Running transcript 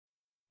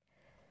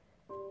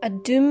A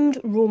doomed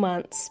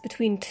romance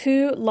between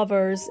two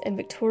lovers in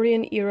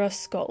Victorian-era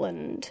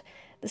Scotland.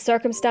 The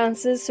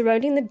circumstances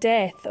surrounding the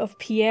death of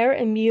Pierre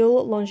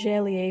Emile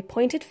L'Angelier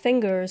pointed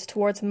fingers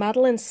towards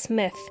Madeleine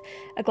Smith,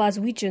 a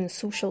Glaswegian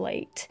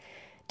socialite.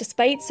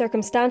 Despite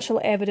circumstantial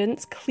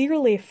evidence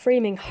clearly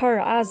framing her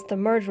as the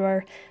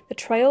murderer, the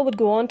trial would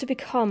go on to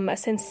become a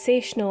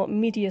sensational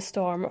media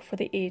storm for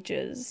the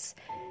ages.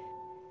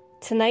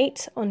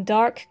 Tonight on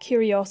Dark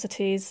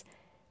Curiosities,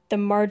 the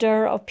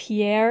murder of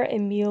Pierre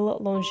Emile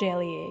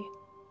L'Angelier.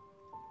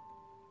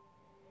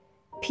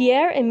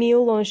 Pierre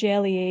Emile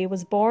L'Angelier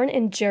was born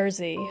in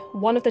Jersey,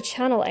 one of the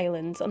Channel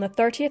Islands, on the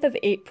 30th of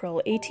April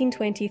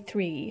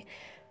 1823.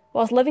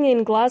 Whilst living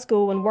in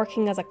Glasgow and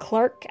working as a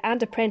clerk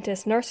and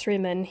apprentice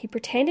nurseryman, he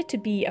pretended to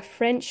be a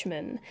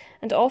Frenchman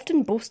and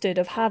often boasted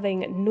of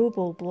having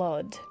noble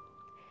blood.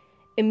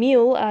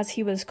 Emile, as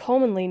he was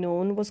commonly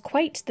known, was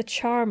quite the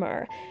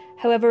charmer.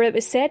 However, it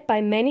was said by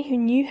many who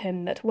knew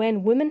him that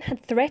when women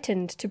had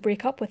threatened to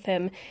break up with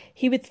him,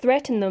 he would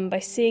threaten them by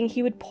saying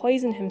he would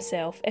poison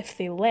himself if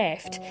they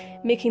left,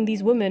 making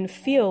these women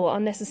feel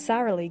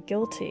unnecessarily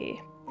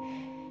guilty.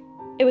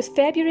 It was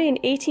February in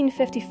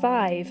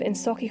 1855 in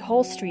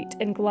Sauchiehall Street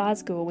in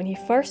Glasgow when he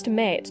first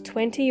met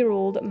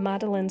 20-year-old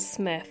Madeleine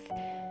Smith.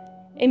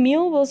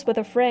 Emile was with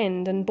a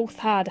friend and both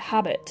had a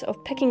habit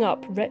of picking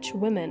up rich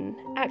women,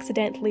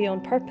 accidentally on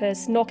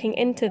purpose knocking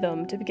into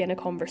them to begin a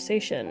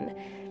conversation.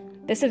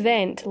 This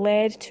event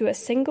led to a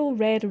single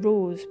red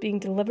rose being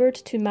delivered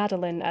to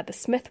Madeleine at the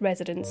Smith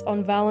residence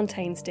on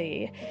Valentine's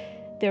Day,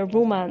 their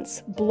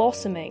romance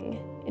blossoming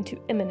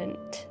into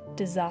imminent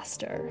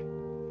disaster.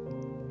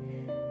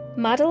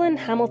 Madeleine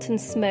Hamilton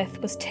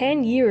Smith was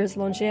 10 years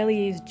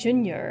L'Angelier's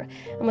junior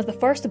and was the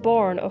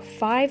firstborn of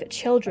 5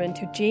 children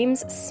to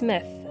James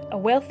Smith, a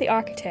wealthy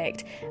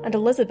architect, and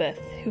Elizabeth,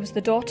 who was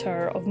the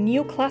daughter of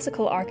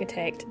neoclassical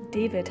architect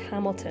David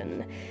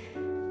Hamilton.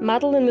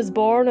 Madeleine was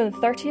born on the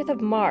 30th of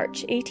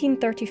March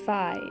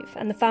 1835,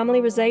 and the family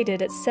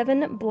resided at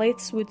 7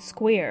 Blytheswood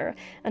Square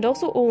and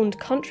also owned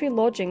country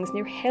lodgings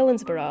near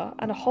Helensburgh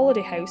and a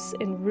holiday house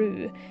in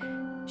Rue.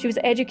 She was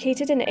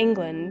educated in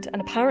England,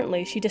 and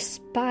apparently she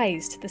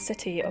despised the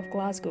city of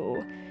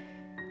Glasgow.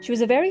 She was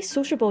a very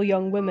sociable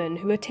young woman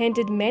who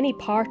attended many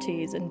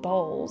parties and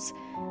balls.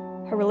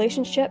 Her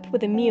relationship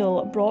with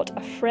Emile brought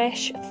a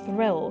fresh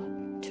thrill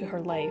to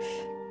her life.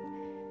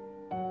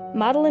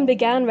 Madeleine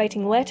began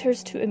writing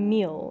letters to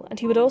Emile, and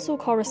he would also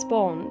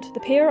correspond, the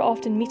pair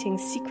often meeting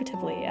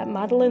secretively at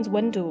Madeleine's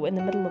window in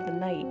the middle of the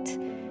night.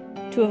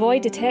 To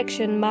avoid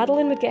detection,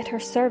 Madeleine would get her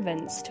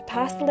servants to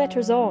pass the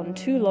letters on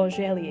to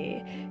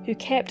L'Angelier, who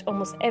kept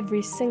almost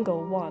every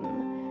single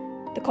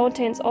one. The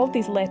contents of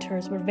these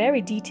letters were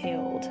very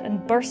detailed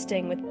and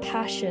bursting with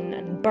passion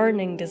and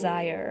burning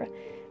desire.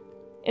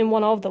 In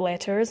one of the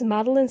letters,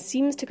 Madeleine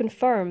seems to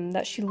confirm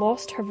that she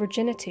lost her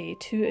virginity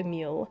to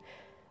Emile.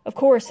 Of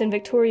course, in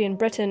Victorian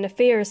Britain,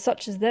 affairs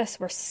such as this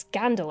were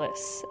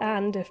scandalous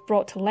and, if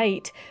brought to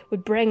light,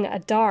 would bring a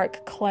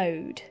dark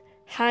cloud,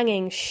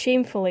 hanging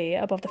shamefully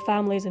above the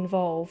families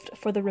involved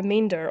for the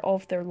remainder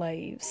of their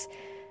lives.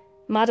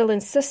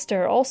 Madeleine's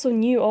sister also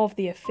knew of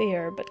the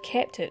affair, but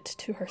kept it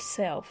to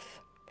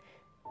herself.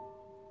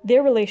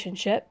 Their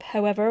relationship,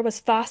 however,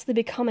 was fastly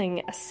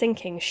becoming a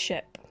sinking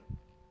ship.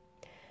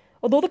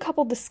 Although the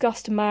couple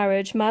discussed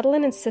marriage,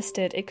 Madeleine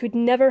insisted it could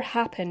never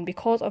happen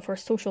because of her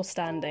social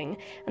standing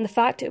and the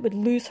fact it would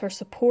lose her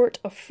support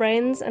of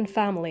friends and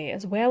family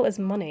as well as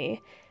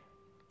money.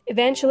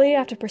 Eventually,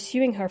 after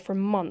pursuing her for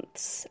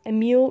months,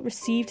 Emile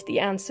received the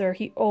answer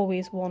he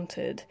always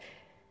wanted.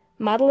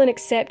 Madeleine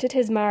accepted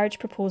his marriage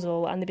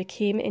proposal and they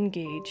became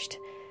engaged.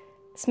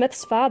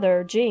 Smith's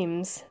father,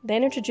 James,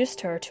 then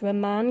introduced her to a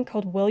man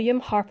called William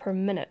Harper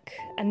Minnock,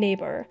 a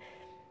neighbour.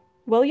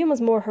 William was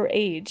more her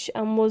age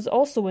and was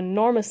also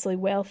enormously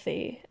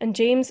wealthy, and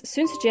James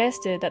soon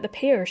suggested that the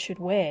pair should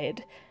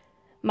wed.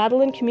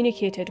 Madeleine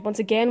communicated once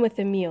again with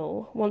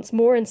Emile, once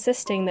more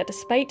insisting that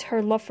despite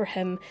her love for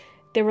him,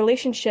 their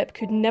relationship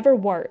could never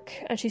work,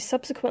 and she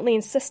subsequently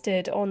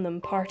insisted on them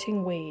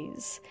parting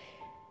ways.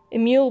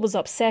 Emile was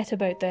upset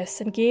about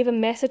this and gave a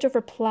message of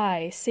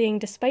reply saying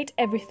despite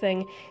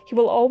everything, he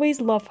will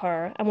always love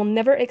her and will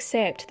never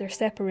accept their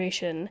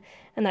separation,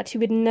 and that he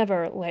would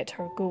never let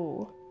her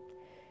go.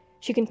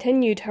 She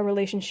continued her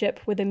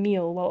relationship with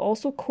Emile while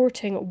also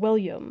courting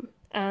William,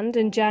 and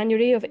in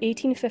January of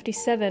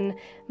 1857,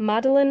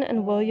 Madeleine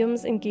and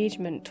William's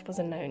engagement was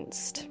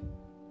announced.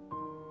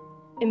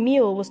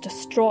 Emile was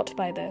distraught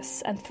by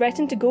this and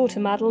threatened to go to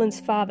Madeleine's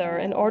father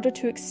in order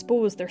to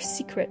expose their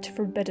secret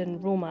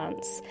forbidden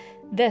romance.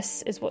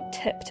 This is what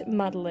tipped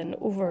Madeleine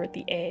over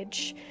the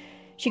edge.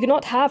 She could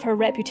not have her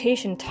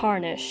reputation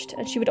tarnished,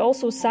 and she would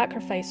also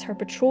sacrifice her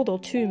betrothal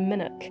to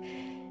Minnock.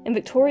 In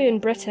Victorian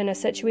Britain, a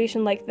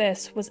situation like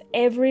this was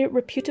every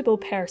reputable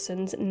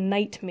person's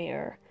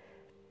nightmare.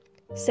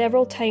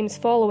 Several times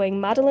following,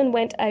 Madeleine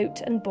went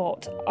out and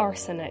bought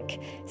Arsenic,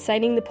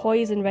 signing the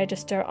poison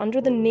register under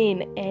the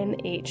name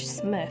M.H.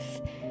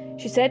 Smith.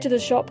 She said to the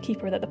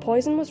shopkeeper that the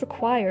poison was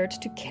required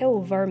to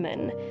kill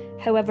vermin.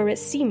 However, it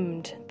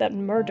seemed that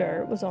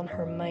murder was on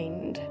her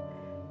mind.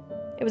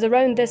 It was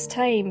around this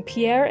time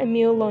Pierre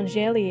Emile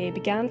L'Angelier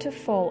began to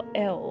fall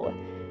ill.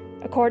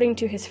 According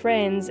to his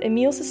friends,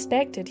 Emile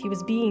suspected he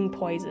was being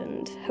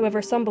poisoned.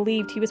 However, some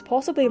believed he was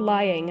possibly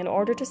lying in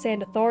order to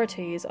send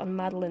authorities on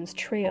Madeleine's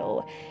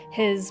trail,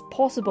 his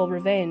possible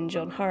revenge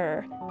on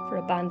her for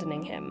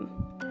abandoning him.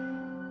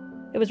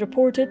 It was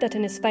reported that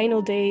in his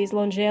final days,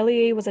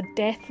 L'Angelier was a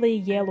deathly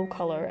yellow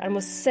colour and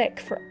was sick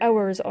for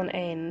hours on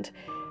end.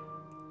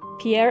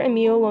 Pierre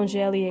Emile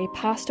L'Angelier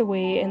passed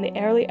away in the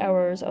early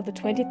hours of the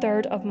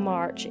 23rd of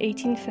March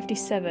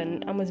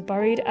 1857 and was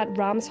buried at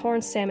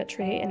Ramshorn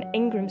Cemetery in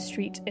Ingram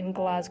Street in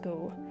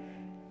Glasgow.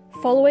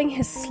 Following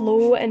his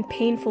slow and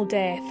painful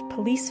death,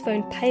 police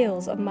found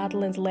piles of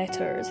Madeleine's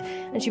letters,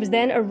 and she was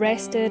then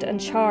arrested and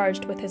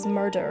charged with his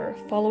murder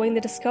following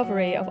the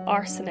discovery of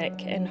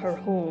arsenic in her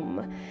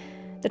home.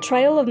 The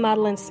trial of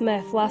Madeleine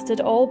Smith lasted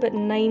all but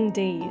 9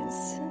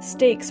 days.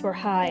 Stakes were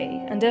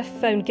high, and if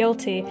found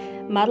guilty,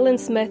 Madeleine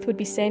Smith would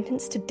be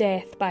sentenced to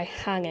death by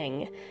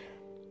hanging.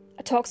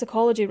 A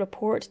toxicology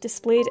report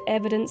displayed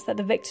evidence that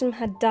the victim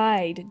had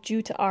died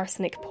due to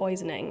arsenic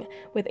poisoning,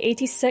 with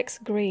 86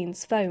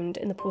 grains found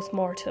in the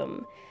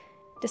post-mortem.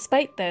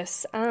 Despite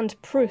this,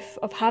 and proof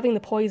of having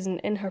the poison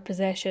in her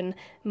possession,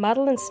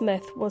 Madeleine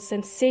Smith was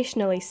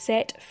sensationally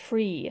set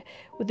free,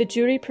 with the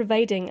jury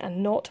providing a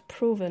not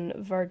proven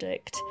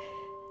verdict.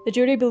 The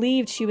jury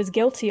believed she was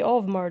guilty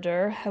of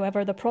murder,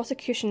 however the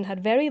prosecution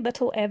had very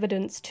little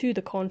evidence to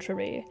the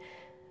contrary.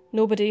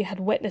 Nobody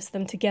had witnessed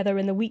them together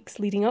in the weeks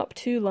leading up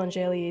to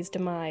L'Angelier's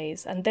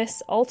demise, and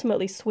this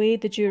ultimately swayed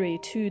the jury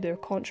to their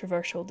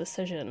controversial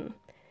decision.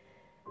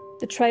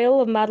 The trial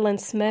of Madeleine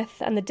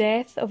Smith and the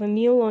death of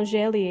Emile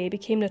L'Angelier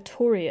became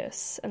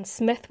notorious, and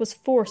Smith was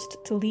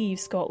forced to leave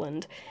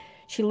Scotland.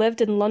 She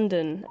lived in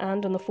London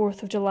and, on the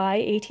 4th of July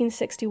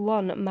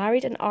 1861,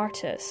 married an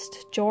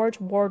artist, George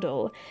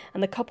Wardle,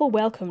 and the couple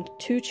welcomed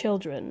 2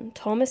 children,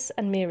 Thomas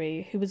and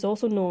Mary, who was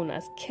also known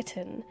as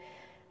Kitten.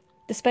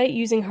 Despite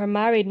using her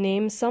married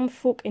name, some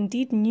folk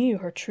indeed knew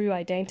her true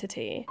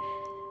identity.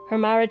 Her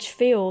marriage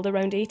failed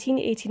around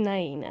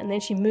 1889, and then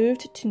she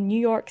moved to New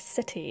York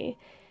City.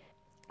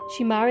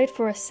 She married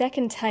for a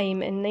second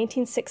time in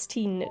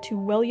 1916 to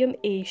William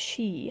A.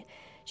 Shee.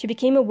 She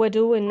became a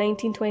widow in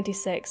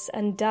 1926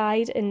 and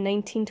died in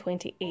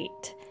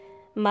 1928.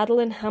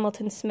 Madeleine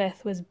Hamilton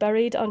Smith was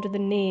buried under the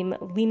name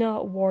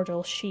Lena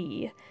Wardle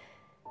Shee.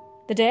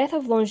 The death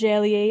of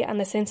L'Angelier and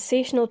the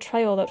sensational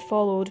trial that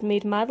followed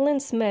made Madeleine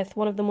Smith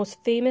one of the most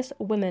famous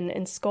women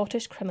in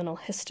Scottish criminal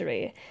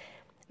history.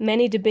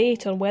 Many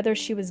debate on whether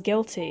she was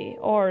guilty,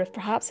 or if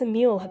perhaps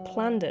Emile had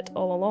planned it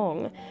all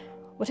along.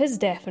 What is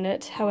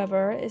definite,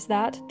 however, is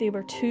that they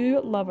were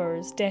 2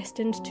 lovers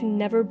destined to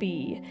never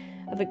be,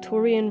 a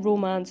Victorian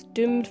romance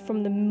doomed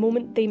from the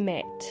moment they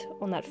met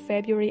on that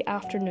February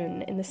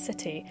afternoon in the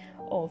city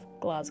of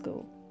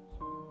Glasgow.